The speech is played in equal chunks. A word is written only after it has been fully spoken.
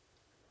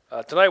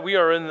Tonight we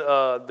are in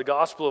the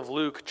Gospel of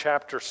Luke,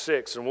 chapter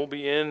 6, and we'll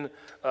be in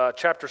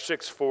chapter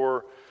 6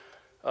 for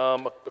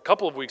a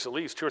couple of weeks at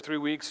least, 2 or 3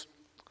 weeks.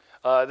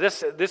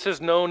 This is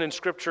known in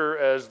Scripture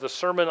as the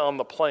Sermon on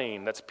the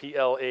Plain. That's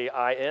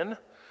P-L-A-I-N,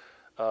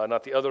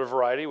 not the other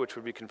variety, which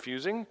would be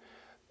confusing.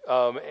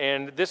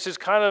 And this is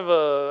kind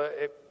of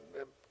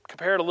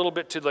compared a little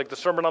bit to like the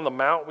Sermon on the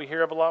Mount we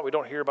hear of a lot. We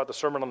don't hear about the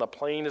Sermon on the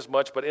Plain as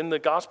much, but in the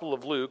Gospel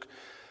of Luke,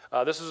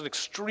 this is an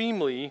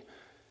extremely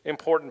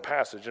important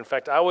passage. In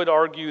fact, I would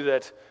argue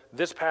that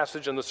this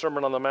passage and the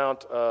Sermon on the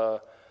Mount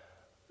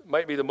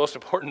might be the most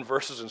important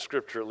verses in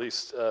Scripture, at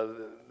least.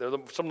 They're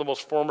some of the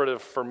most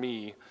formative for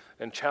me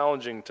and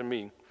challenging to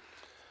me.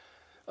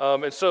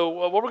 And so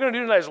what we're going to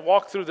do tonight is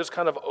walk through this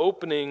kind of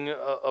opening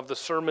of the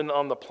Sermon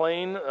on the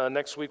Plain.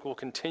 Next week we'll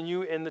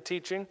continue in the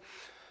teaching.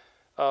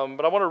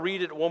 But I want to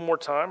read it one more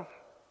time.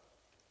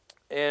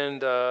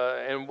 And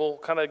we'll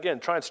kind of,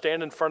 again, try and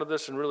stand in front of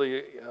this and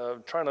really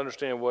try and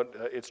understand what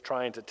it's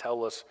trying to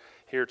tell us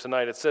here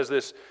tonight. It says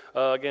this,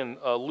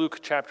 Luke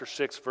chapter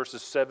 6,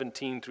 verses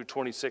 17 through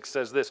 26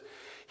 says this: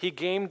 "He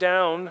came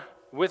down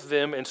with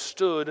them and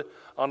stood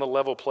on a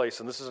level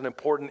place." And this is an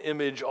important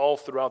image all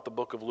throughout the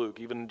book of Luke.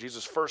 Even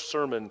Jesus' first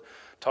sermon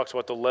talks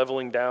about the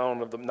leveling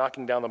down, of the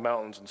knocking down the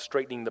mountains and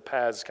straightening the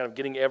paths, kind of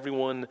getting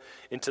everyone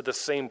into the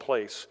same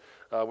place,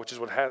 which is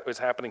what is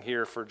happening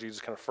here for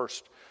Jesus' kind of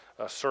first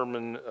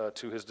sermon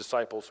to his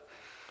disciples.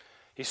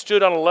 He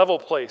stood on a level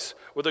place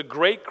with a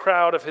great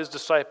crowd of his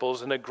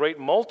disciples and a great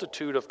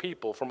multitude of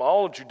people from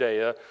all of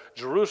Judea,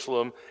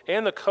 Jerusalem,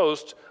 and the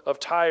coast of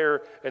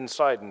Tyre and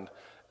Sidon.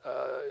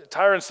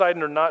 Tyre and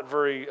Sidon are not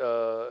very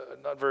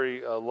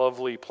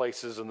lovely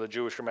places in the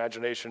Jewish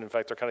imagination. In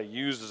fact, they're kind of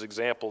used as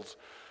examples,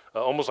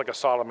 almost like a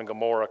Sodom and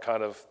Gomorrah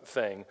kind of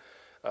thing.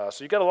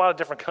 So you got a lot of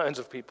different kinds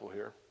of people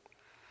here.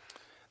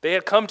 They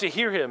had come to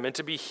hear him and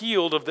to be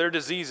healed of their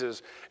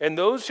diseases, and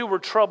those who were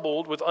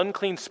troubled with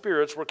unclean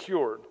spirits were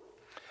cured.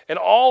 And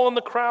all in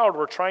the crowd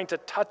were trying to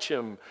touch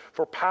him,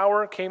 for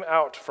power came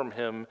out from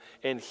him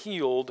and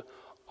healed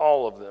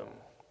all of them.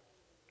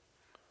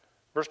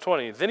 Verse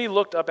 20, then he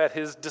looked up at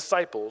his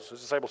disciples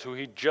who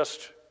he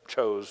just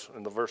chose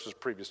in the verses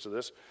previous to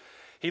this.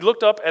 He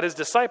looked up at his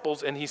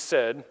disciples and he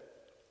said,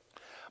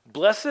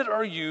 "Blessed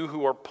are you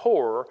who are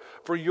poor,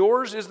 for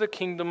yours is the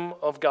kingdom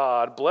of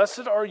God.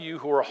 Blessed are you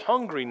who are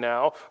hungry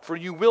now, for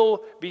you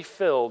will be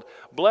filled.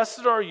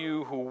 Blessed are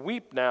you who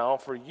weep now,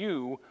 for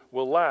you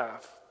will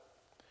laugh.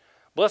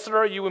 Blessed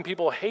are you when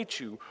people hate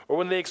you, or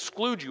when they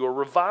exclude you, or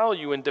revile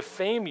you and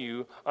defame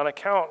you on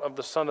account of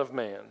the Son of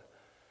Man.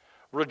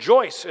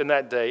 Rejoice in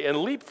that day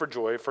and leap for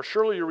joy, for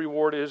surely your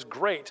reward is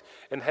great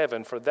in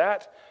heaven, for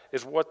that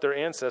is what their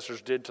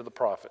ancestors did to the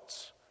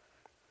prophets.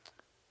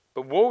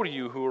 But woe to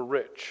you who are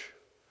rich,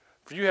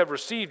 for you have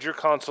received your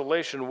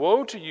consolation.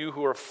 Woe to you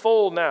who are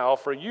full now,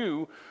 for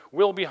you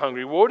will be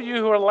hungry. Woe to you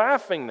who are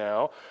laughing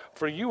now,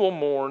 for you will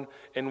mourn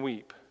and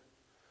weep.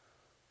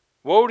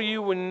 Woe to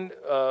you when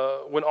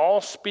all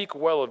speak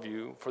well of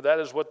you, for that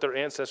is what their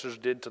ancestors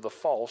did to the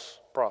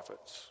false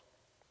prophets."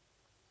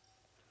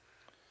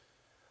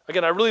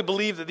 Again, I really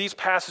believe that these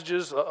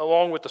passages,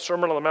 along with the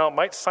Sermon on the Mount,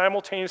 might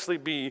simultaneously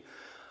be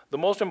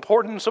some of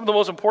the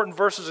most important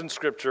verses in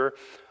Scripture,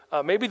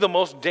 maybe the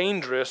most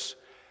dangerous,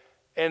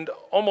 and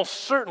almost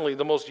certainly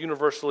the most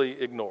universally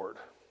ignored.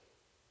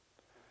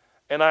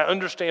 And I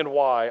understand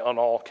why on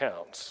all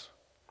counts.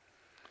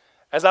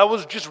 As I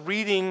was just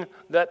reading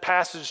that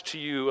passage to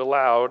you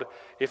aloud,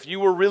 if you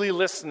were really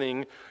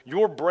listening,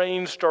 your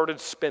brain started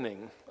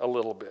spinning a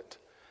little bit.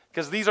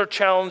 Because these are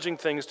challenging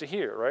things to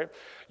hear, right?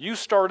 You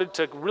started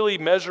to really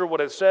measure what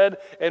it said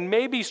and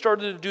maybe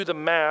started to do the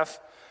math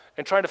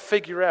and try to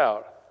figure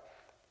out,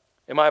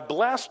 am I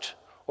blessed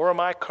or am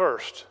I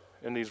cursed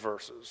in these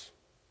verses?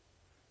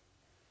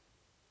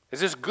 Is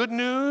this good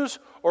news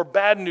or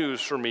bad news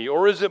for me,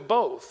 or is it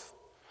both?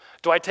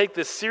 Do I take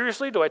this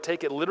seriously? Do I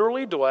take it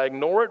literally? Do I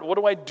ignore it? What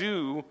do I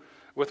do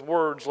with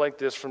words like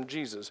this from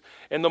Jesus?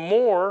 And the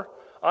more,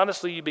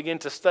 honestly, you begin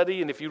to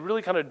study, and if you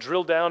really kind of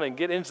drill down and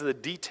get into the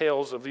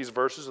details of these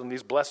verses and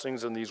these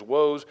blessings and these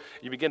woes,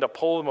 you begin to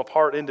pull them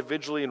apart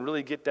individually and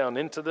really get down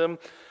into them,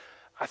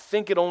 I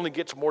think it only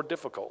gets more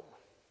difficult.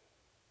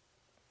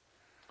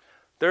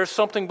 There is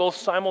something both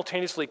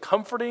simultaneously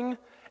comforting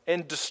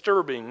and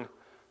disturbing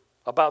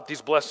about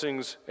these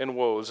blessings and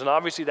woes. And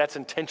obviously that's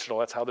intentional.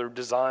 That's how they're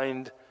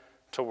designed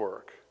to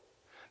work.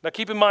 Now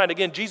keep in mind,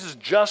 again, Jesus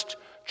just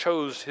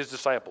chose his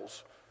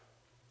disciples,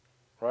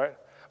 right?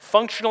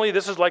 Functionally,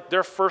 this is like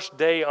their first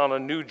day on a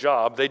new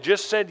job. They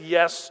just said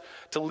yes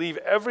to leave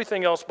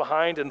everything else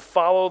behind and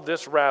follow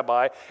this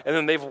rabbi. And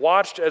then they've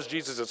watched as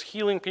Jesus is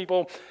healing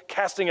people,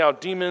 casting out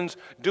demons,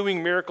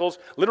 doing miracles.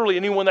 Literally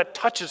anyone that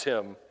touches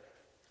him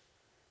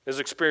is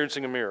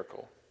experiencing a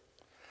miracle.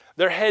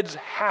 Their heads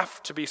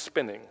have to be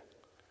spinning.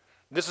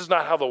 This is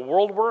not how the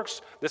world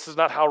works. This is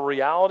not how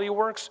reality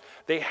works.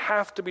 They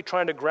have to be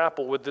trying to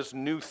grapple with this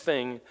new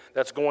thing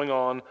that's going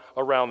on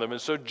around them.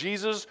 And so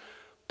Jesus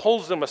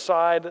pulls them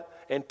aside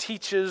and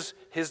teaches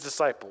his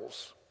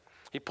disciples.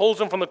 He pulls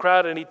them from the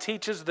crowd and he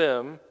teaches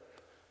them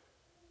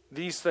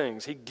these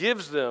things. He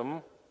gives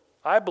them,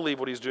 I believe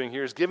what he's doing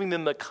here is giving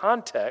them the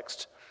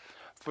context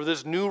for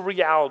this new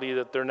reality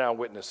that they're now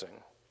witnessing.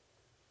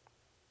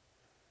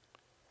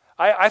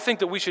 I think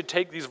that we should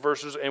take these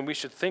verses and we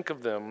should think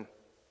of them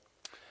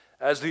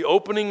as the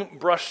opening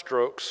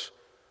brushstrokes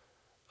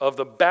of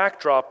the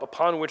backdrop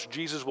upon which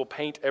Jesus will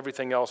paint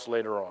everything else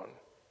later on.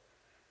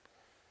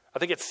 I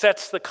think it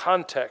sets the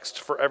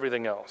context for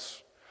everything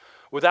else.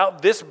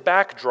 Without this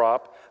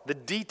backdrop, the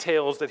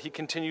details that he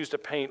continues to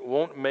paint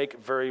won't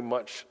make very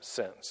much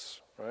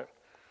sense, right?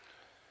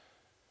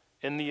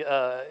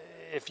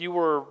 If you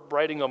were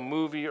writing a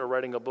movie or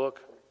writing a book,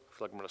 I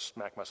feel like I'm going to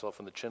smack myself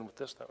in the chin with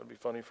this. That would be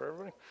funny for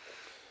everybody.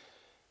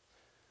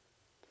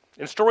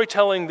 In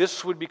storytelling,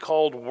 this would be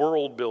called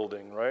world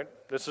building, right?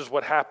 This is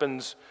what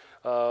happens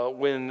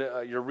when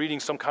you're reading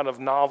some kind of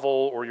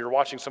novel or you're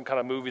watching some kind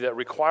of movie that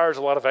requires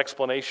a lot of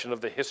explanation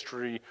of the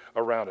history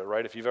around it,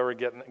 right? If you've ever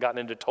gotten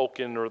into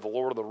Tolkien or The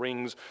Lord of the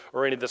Rings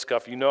or any of this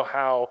stuff, you know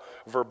how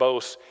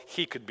verbose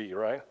he could be,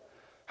 right?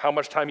 How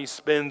much time he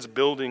spends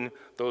building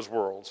those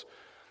worlds.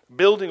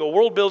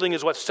 World building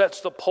is what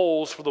sets the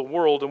poles for the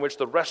world in which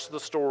the rest of the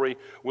story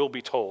will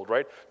be told,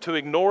 right? To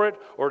ignore it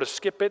or to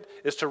skip it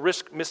is to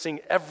risk missing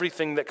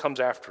everything that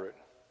comes after it.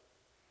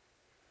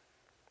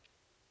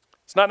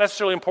 It's not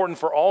necessarily important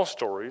for all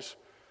stories,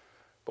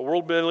 but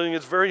world building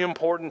is very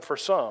important for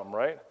some,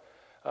 right?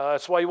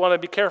 That's why you want to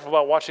be careful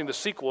about watching the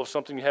sequel of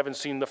something you haven't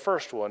seen the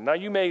first one. Now,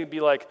 you may be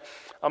like,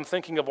 I'm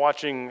thinking of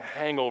watching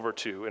Hangover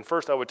 2. And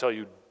first, I would tell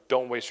you,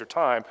 don't waste your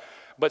time.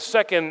 But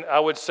second, I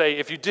would say,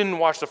 if you didn't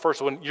watch the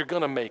first one, you're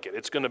going to make it.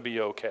 It's going to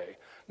be okay.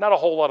 Not a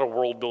whole lot of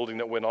world building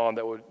that went on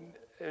that would,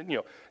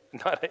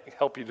 not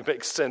help you to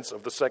make sense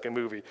of the second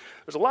movie.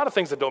 There's a lot of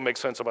things that don't make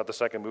sense about the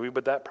second movie,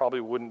 but that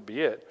probably wouldn't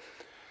be it.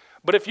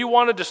 But if you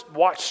wanted to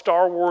watch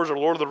Star Wars or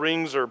Lord of the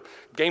Rings or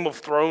Game of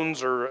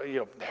Thrones or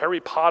Harry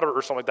Potter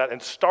or something like that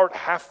and start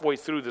halfway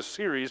through the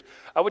series,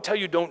 I would tell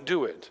you don't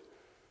do it.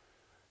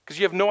 Because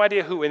you have no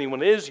idea who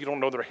anyone is, you don't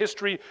know their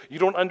history, you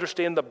don't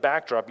understand the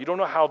backdrop, you don't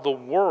know how the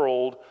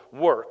world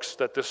works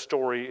that this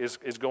story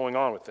is going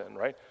on within,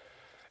 right?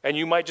 And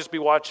you might just be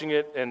watching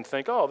it and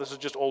think, oh, this is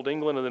just old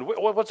England, and then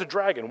what's a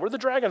dragon? Where do the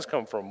dragons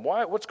come from?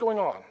 What's going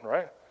on,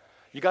 right?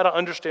 You got to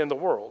understand the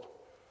world.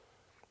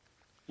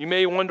 You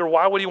may wonder,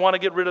 why would he want to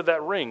get rid of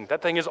that ring?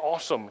 That thing is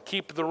awesome.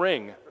 Keep the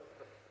ring,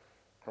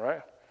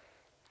 right?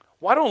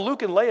 Why don't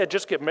Luke and Leia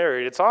just get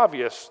married? It's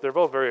obvious. They're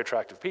both very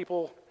attractive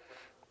people.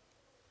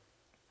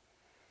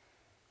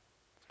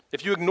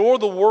 If you ignore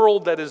the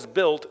world that is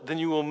built, then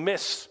you will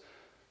miss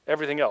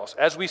everything else.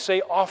 As we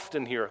say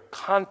often here,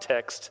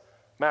 context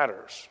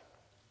matters.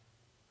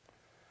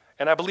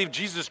 And I believe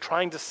Jesus is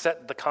trying to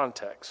set the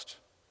context.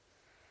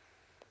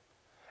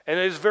 And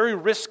it is very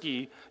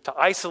risky to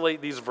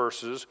isolate these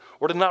verses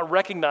or to not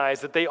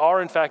recognize that they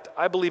are, in fact,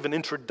 I believe, an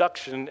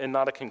introduction and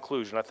not a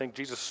conclusion. I think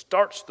Jesus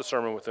starts the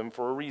sermon with them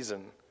for a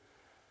reason.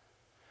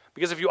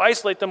 Because if you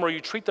isolate them or you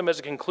treat them as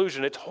a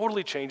conclusion, it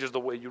totally changes the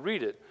way you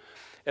read it.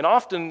 And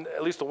often,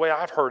 at least the way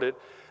I've heard it,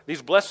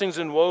 these blessings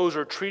and woes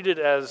are treated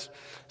as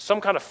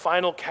some kind of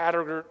final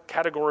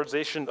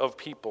categorization of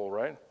people,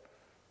 right?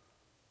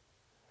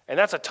 And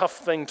that's a tough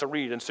thing to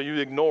read, and so you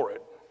ignore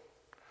it.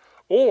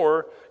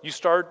 Or you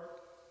start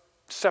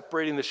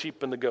separating the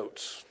sheep and the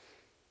goats.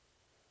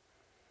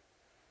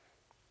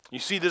 You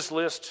see this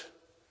list,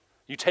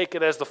 you take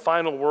it as the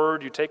final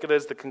word, you take it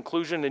as the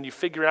conclusion, and you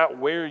figure out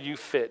where you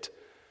fit.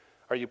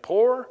 Are you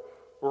poor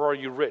or are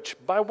you rich?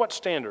 By what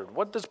standard?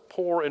 What does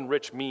poor and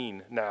rich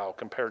mean now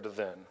compared to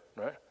then,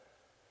 right?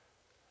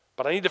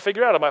 But I need to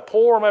figure out, am I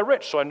poor or am I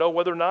rich? So I know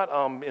whether or not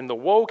I'm in the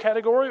woe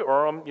category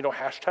or I'm,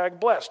 hashtag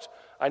blessed.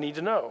 I need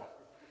to know.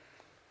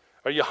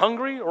 Are you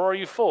hungry or are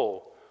you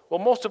full? Well,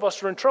 most of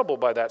us are in trouble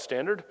by that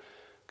standard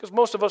because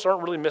most of us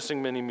aren't really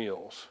missing many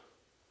meals.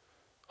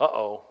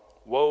 Uh-oh,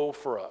 woe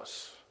for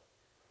us.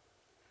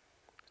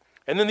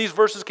 And then these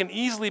verses can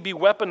easily be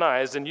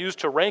weaponized and used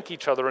to rank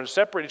each other and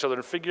separate each other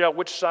and figure out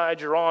which side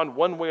you're on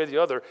one way or the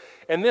other.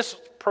 And this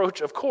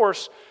approach, of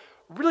course,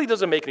 really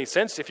doesn't make any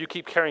sense if you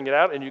keep carrying it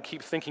out and you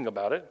keep thinking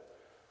about it.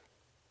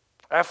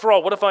 After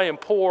all, what if I am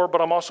poor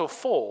but I'm also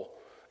full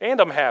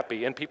and I'm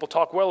happy and people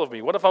talk well of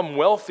me? What if I'm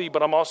wealthy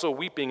but I'm also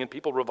weeping and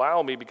people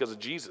revile me because of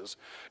Jesus?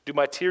 Do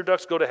my tear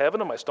ducts go to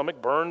heaven and my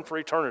stomach burn for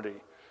eternity?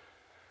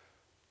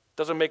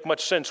 Doesn't make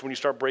much sense when you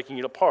start breaking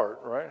it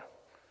apart, right?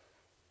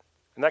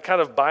 And that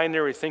kind of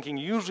binary thinking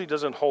usually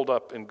doesn't hold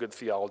up in good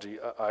theology,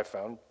 I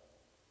found,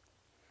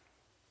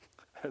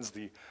 as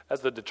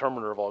the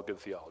determiner of all good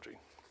theology.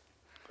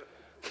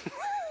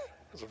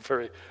 That's a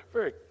very,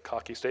 very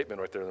cocky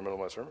statement right there in the middle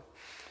of my sermon.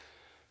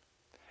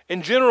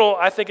 In general,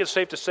 I think it's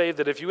safe to say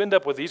that if you end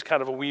up with these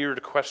kind of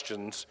weird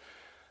questions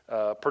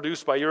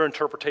produced by your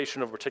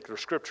interpretation of a particular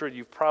scripture,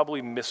 you've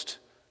probably missed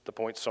the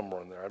point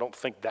somewhere in there. I don't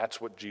think that's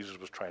what Jesus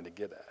was trying to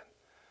get at.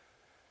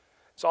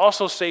 It's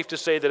also safe to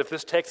say that if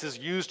this text is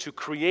used to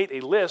create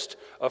a list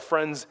of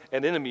friends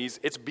and enemies,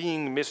 it's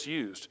being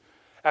misused.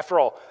 After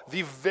all,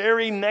 the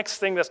very next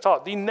thing that's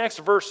taught, the next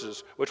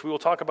verses, which we will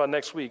talk about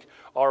next week,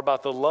 are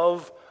about the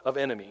love of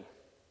enemy.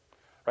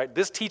 right?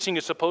 This teaching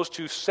is supposed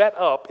to set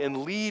up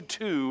and lead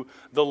to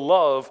the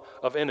love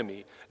of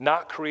enemy,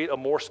 not create a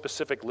more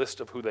specific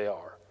list of who they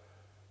are.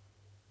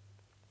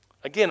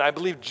 Again, I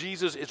believe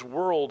Jesus is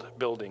world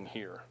building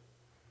here.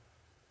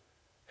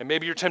 And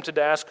maybe you're tempted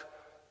to ask,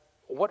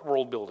 what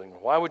world building?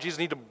 Why would Jesus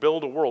need to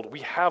build a world? We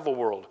have a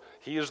world.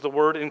 He is the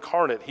Word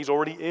incarnate. He's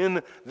already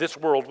in this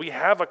world. We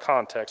have a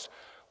context.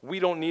 We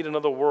don't need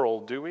another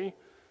world, do we?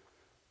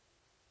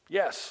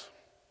 Yes.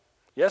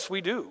 Yes, we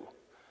do.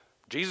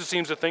 Jesus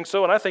seems to think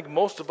so, and I think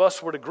most of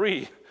us would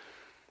agree.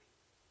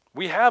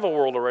 We have a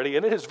world already,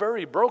 and it is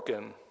very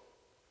broken.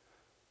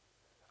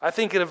 I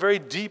think in a very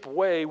deep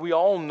way, we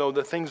all know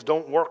that things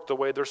don't work the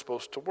way they're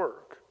supposed to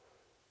work.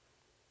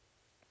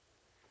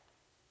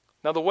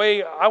 Now, the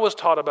way I was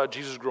taught about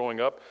Jesus growing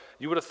up,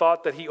 you would have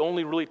thought that he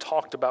only really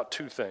talked about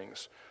two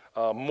things,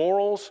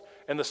 morals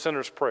and the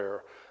sinner's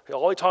prayer.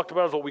 All he talked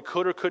about is what we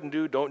could or couldn't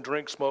do, don't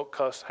drink, smoke,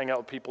 cuss, hang out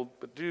with people,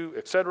 but do,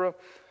 etc.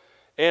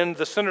 And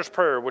the sinner's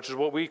prayer, which is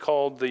what we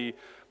called the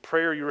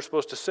prayer you were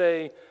supposed to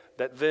say,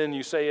 that then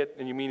you say it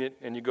and you mean it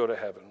and you go to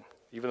heaven,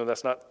 even though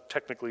that's not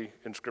technically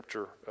in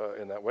Scripture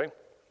in that way.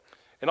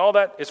 And all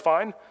that is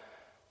fine,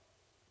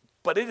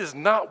 but it is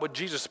not what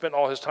Jesus spent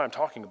all his time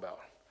talking about.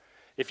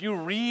 If you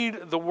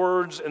read the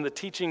words and the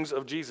teachings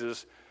of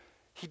Jesus,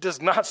 he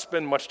does not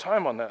spend much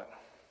time on that.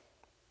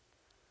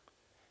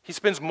 He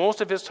spends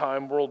most of his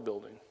time world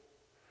building,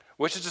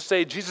 which is to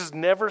say, Jesus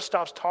never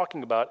stops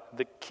talking about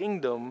the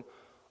kingdom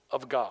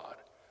of God,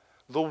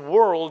 the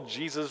world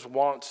Jesus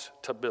wants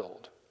to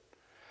build.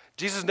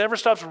 Jesus never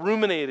stops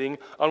ruminating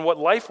on what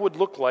life would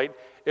look like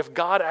if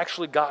God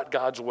actually got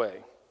God's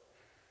way,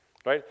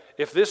 right?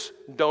 If this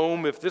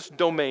dome, if this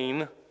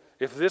domain,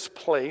 if this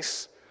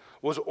place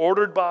was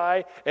ordered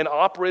by and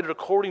operated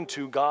according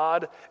to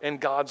God and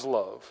God's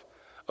love,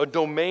 a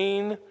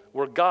domain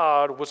where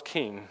God was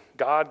king,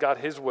 God got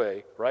his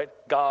way, right?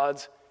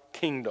 God's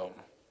kingdom.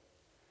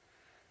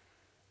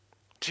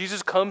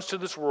 Jesus comes to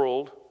this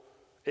world,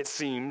 it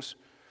seems,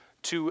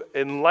 to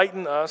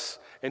enlighten us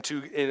and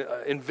to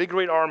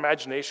invigorate our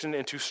imagination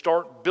and to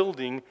start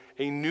building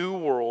a new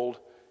world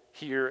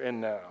here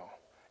and now.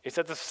 It's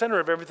at the center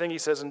of everything he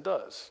says and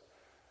does.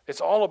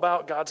 It's all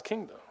about God's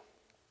kingdom.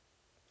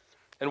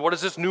 And what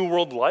is this new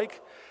world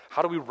like?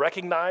 How do we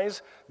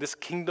recognize this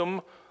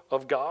kingdom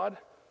of God?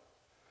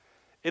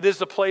 It is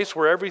the place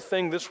where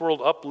everything this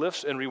world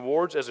uplifts and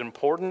rewards as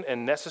important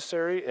and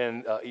necessary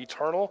and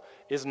eternal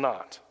is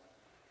not.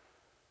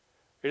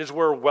 It is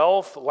where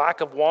wealth, lack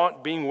of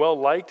want, being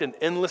well-liked, and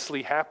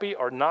endlessly happy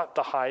are not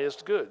the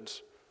highest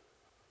goods.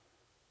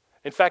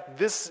 In fact,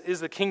 this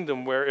is the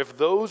kingdom where if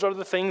those are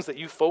the things that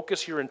you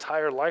focus your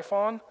entire life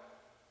on,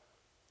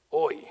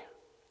 oy.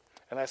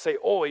 And I say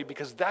oy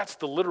because that's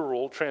the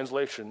literal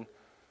translation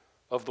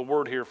of the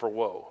word here for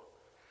woe.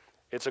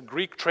 It's a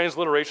Greek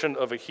transliteration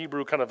of a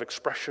Hebrew kind of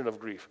expression of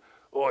grief.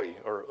 Oy,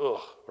 or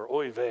ugh, or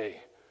oy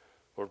vey,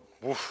 or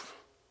woof,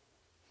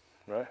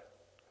 right?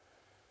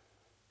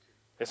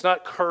 It's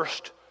not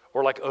cursed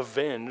or like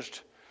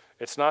avenged.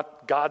 It's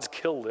not God's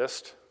kill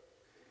list.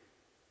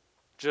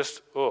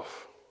 Just, ugh,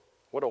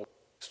 what a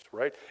waste,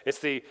 right? It's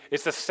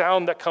the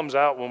sound that comes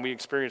out when we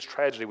experience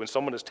tragedy, when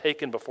someone is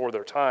taken before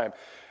their time.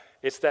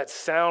 It's that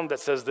sound that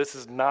says this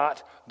is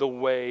not the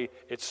way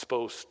it's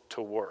supposed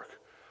to work.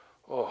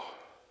 Oh.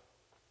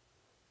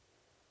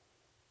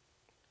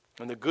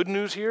 And the good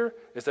news here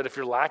is that if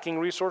you're lacking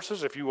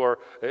resources,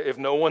 if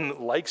no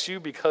one likes you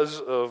because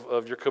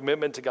of your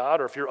commitment to God,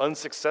 or if you're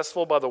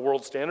unsuccessful by the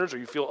world's standards, or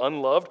you feel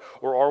unloved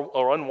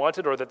or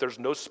unwanted, or that there's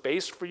no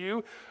space for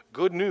you,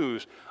 good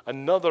news,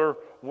 another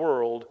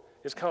world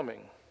is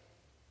coming.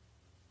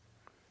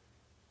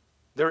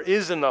 There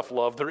is enough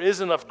love, there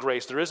is enough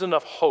grace, there is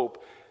enough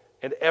hope,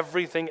 and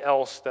everything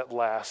else that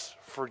lasts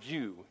for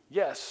you.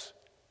 Yes,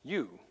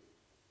 you.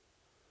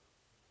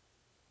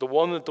 The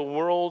one that the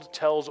world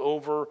tells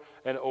over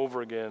and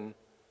over again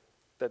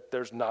that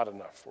there's not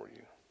enough for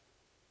you.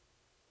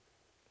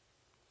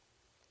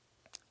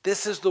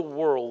 This is the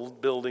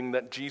world building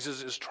that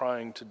Jesus is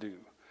trying to do.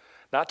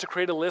 Not to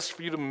create a list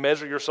for you to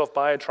measure yourself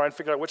by and try and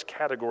figure out which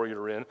category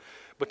you're in,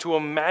 but to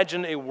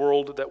imagine a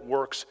world that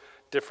works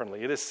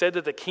differently. It is said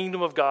that the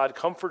kingdom of God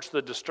comforts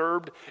the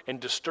disturbed and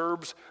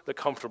disturbs the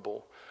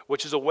comfortable,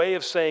 which is a way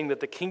of saying that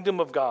the kingdom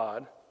of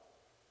God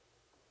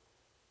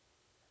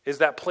is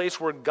that place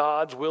where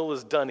God's will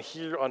is done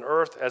here on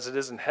earth as it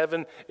is in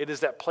heaven. It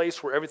is that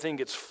place where everything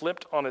gets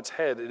flipped on its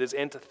head. It is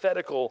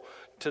antithetical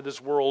to this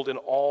world in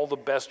all the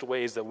best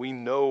ways that we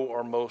know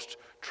are most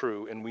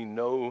true and we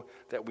know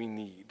that we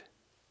need.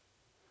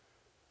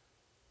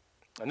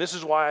 And this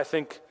is why I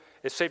think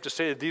it's safe to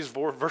say that these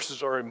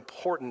verses are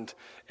important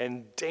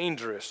and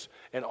dangerous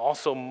and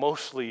also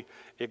mostly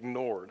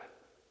ignored.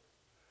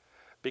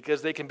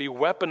 Because they can be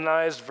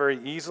weaponized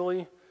very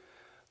easily,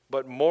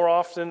 but more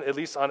often, at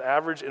least on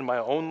average in my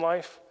own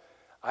life,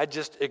 I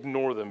just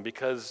ignore them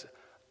because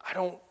I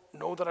don't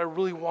know that I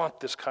really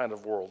want this kind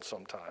of world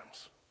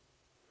sometimes.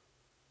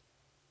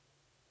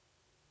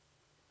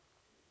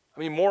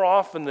 I mean, more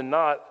often than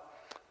not,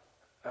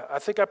 I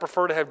think I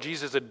prefer to have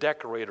Jesus a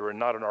decorator and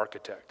not an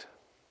architect.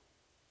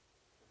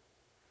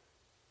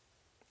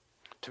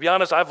 To be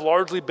honest, I've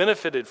largely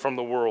benefited from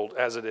the world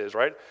as it is,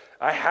 right?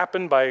 I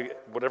happen, by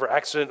whatever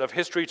accident of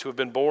history, to have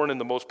been born in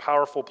the most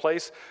powerful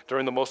place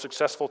during the most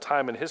successful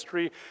time in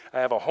history. I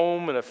have a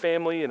home and a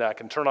family, and I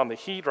can turn on the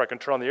heat or I can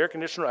turn on the air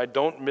conditioner. I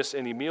don't miss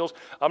any meals.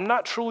 I'm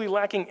not truly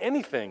lacking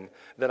anything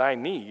that I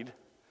need.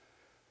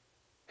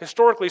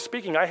 Historically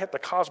speaking, I hit the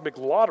cosmic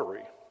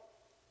lottery.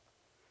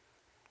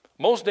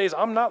 Most days,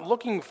 I'm not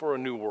looking for a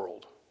new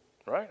world,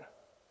 right?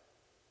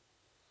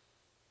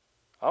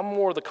 I'm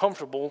more the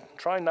comfortable,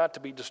 trying not to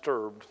be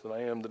disturbed, than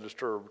I am the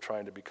disturbed,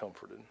 trying to be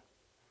comforted.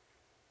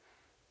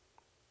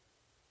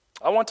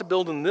 I want to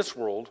build in this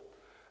world,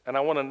 and I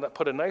want to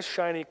put a nice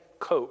shiny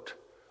coat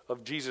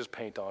of Jesus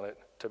paint on it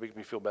to make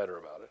me feel better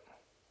about it.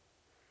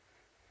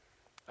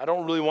 I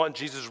don't really want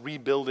Jesus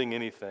rebuilding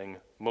anything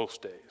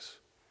most days.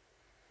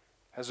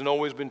 Hasn't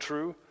always been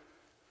true,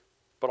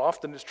 but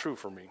often it's true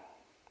for me.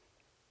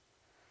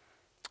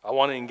 I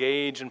want to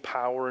engage in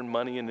power and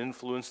money and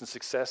influence and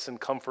success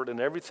and comfort and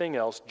everything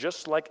else,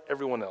 just like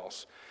everyone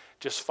else.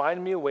 Just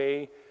find me a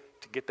way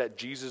to get that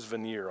Jesus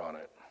veneer on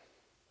it.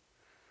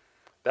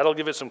 That'll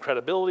give it some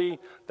credibility.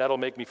 That'll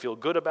make me feel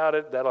good about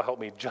it. That'll help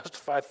me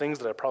justify things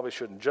that I probably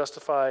shouldn't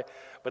justify.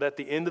 But at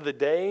the end of the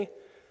day,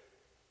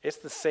 it's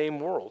the same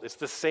world. It's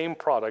the same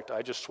product.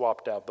 I just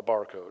swapped out the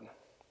barcode.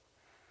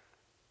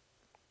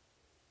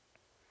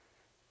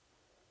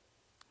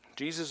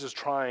 Jesus is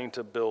trying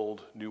to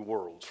build new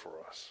worlds for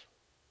us.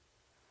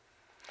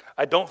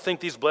 I don't think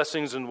these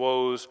blessings and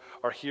woes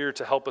are here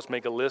to help us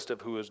make a list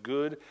of who is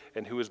good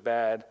and who is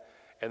bad,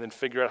 and then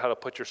figure out how to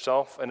put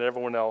yourself and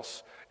everyone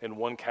else in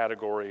one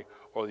category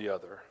or the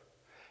other.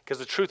 Because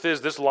the truth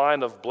is, this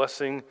line of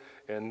blessing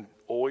and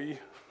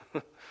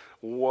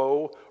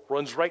woe,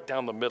 runs right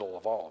down the middle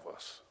of all of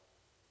us.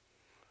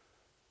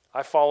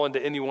 I fall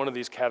into any one of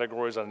these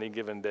categories on any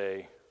given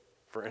day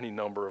for any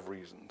number of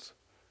reasons.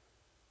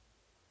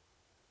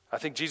 I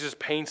think Jesus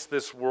paints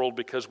this world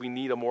because we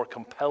need a more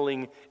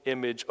compelling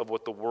image of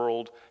what the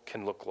world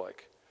can look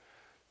like.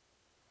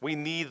 We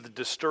need the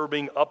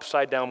disturbing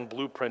upside-down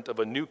blueprint of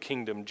a new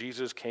kingdom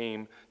Jesus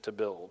came to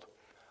build.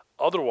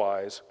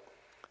 Otherwise,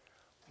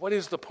 what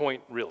is the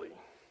point really?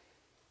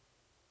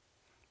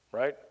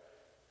 Right?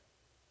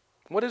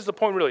 What is the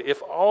point really?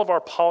 If all of our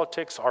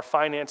politics, our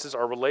finances,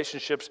 our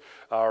relationships,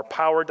 our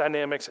power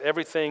dynamics,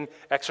 everything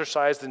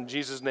exercised in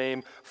Jesus'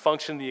 name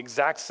function the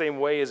exact same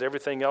way as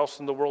everything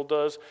else in the world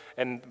does,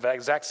 and the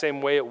exact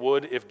same way it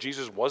would if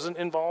Jesus wasn't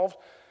involved,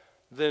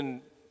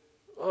 then,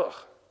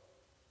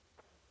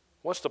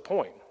 what's the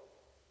point?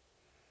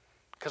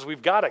 Because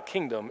we've got a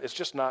kingdom, it's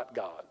just not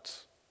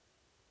God's.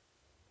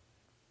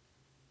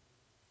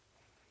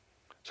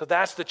 So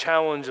that's the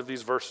challenge of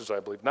these verses, I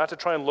believe. Not to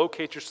try and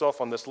locate yourself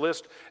on this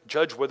list,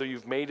 judge whether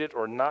you've made it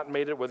or not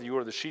made it, whether you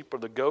are the sheep or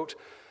the goat.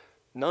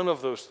 None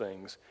of those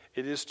things.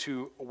 It is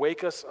to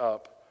wake us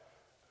up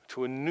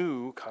to a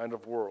new kind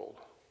of world.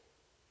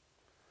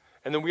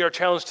 And then we are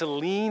challenged to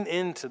lean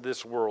into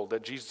this world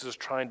that Jesus is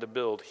trying to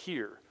build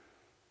here.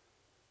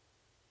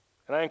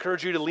 And I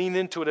encourage you to lean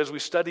into it as we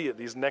study it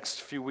these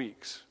next few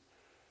weeks.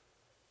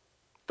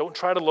 Don't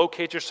try to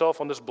locate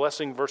yourself on this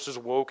blessing versus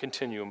woe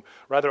continuum.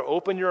 Rather,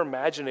 open your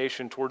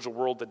imagination towards a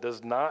world that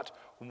does not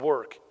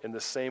work in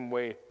the same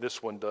way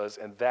this one does,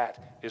 and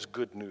that is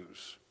good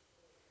news.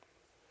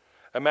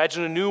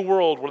 Imagine a new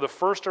world where the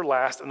first are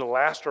last and the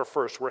last are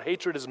first, where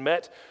hatred is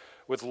met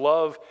with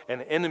love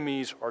and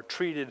enemies are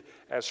treated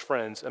as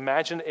friends.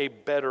 Imagine a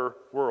better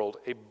world,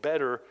 a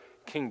better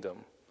kingdom,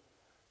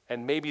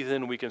 and maybe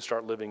then we can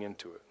start living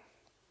into it.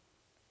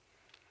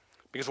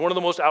 Because one of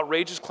the most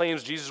outrageous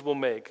claims Jesus will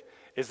make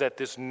is that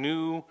this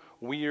new,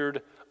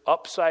 weird,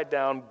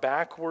 upside-down,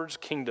 backwards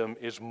kingdom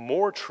is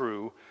more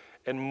true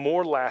and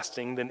more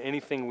lasting than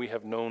anything we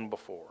have known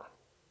before.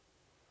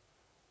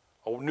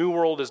 A new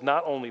world is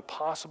not only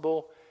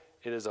possible,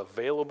 it is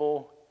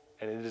available,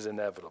 and it is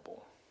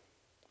inevitable.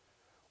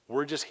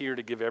 We're just here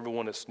to give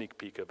everyone a sneak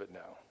peek of it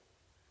now.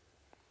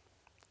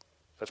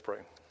 Let's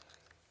pray.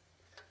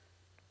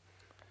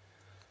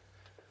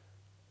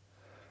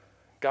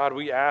 God,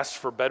 we ask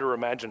for better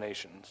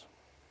imaginations.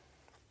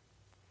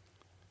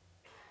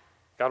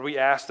 God, we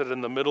ask that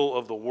in the middle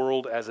of the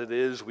world as it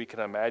is, we can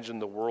imagine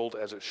the world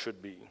as it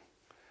should be.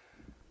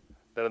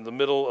 That in the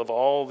middle of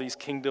all these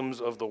kingdoms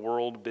of the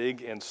world,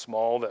 big and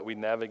small, that we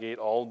navigate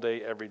all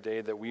day, every day,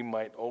 that we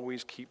might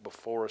always keep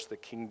before us the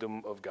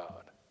kingdom of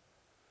God.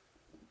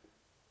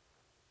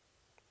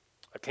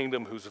 A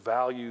kingdom whose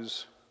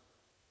values,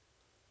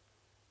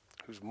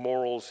 whose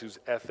morals, whose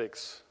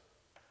ethics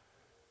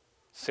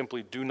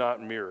simply do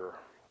not mirror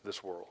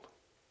this world.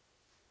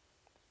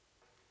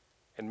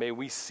 And may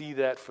we see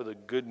that for the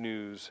good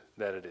news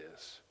that it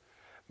is.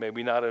 May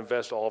we not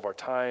invest all of our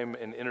time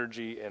and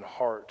energy and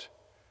heart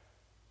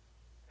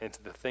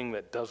into the thing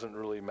that doesn't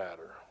really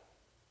matter.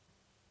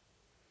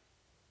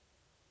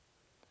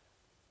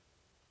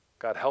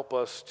 God, help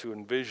us to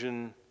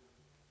envision,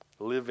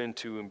 live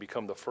into, and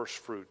become the first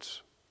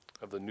fruits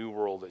of the new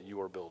world that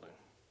you are building.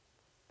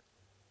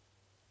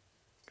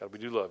 God, we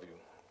do love you.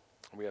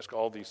 And we ask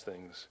all these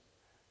things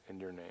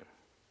in your name.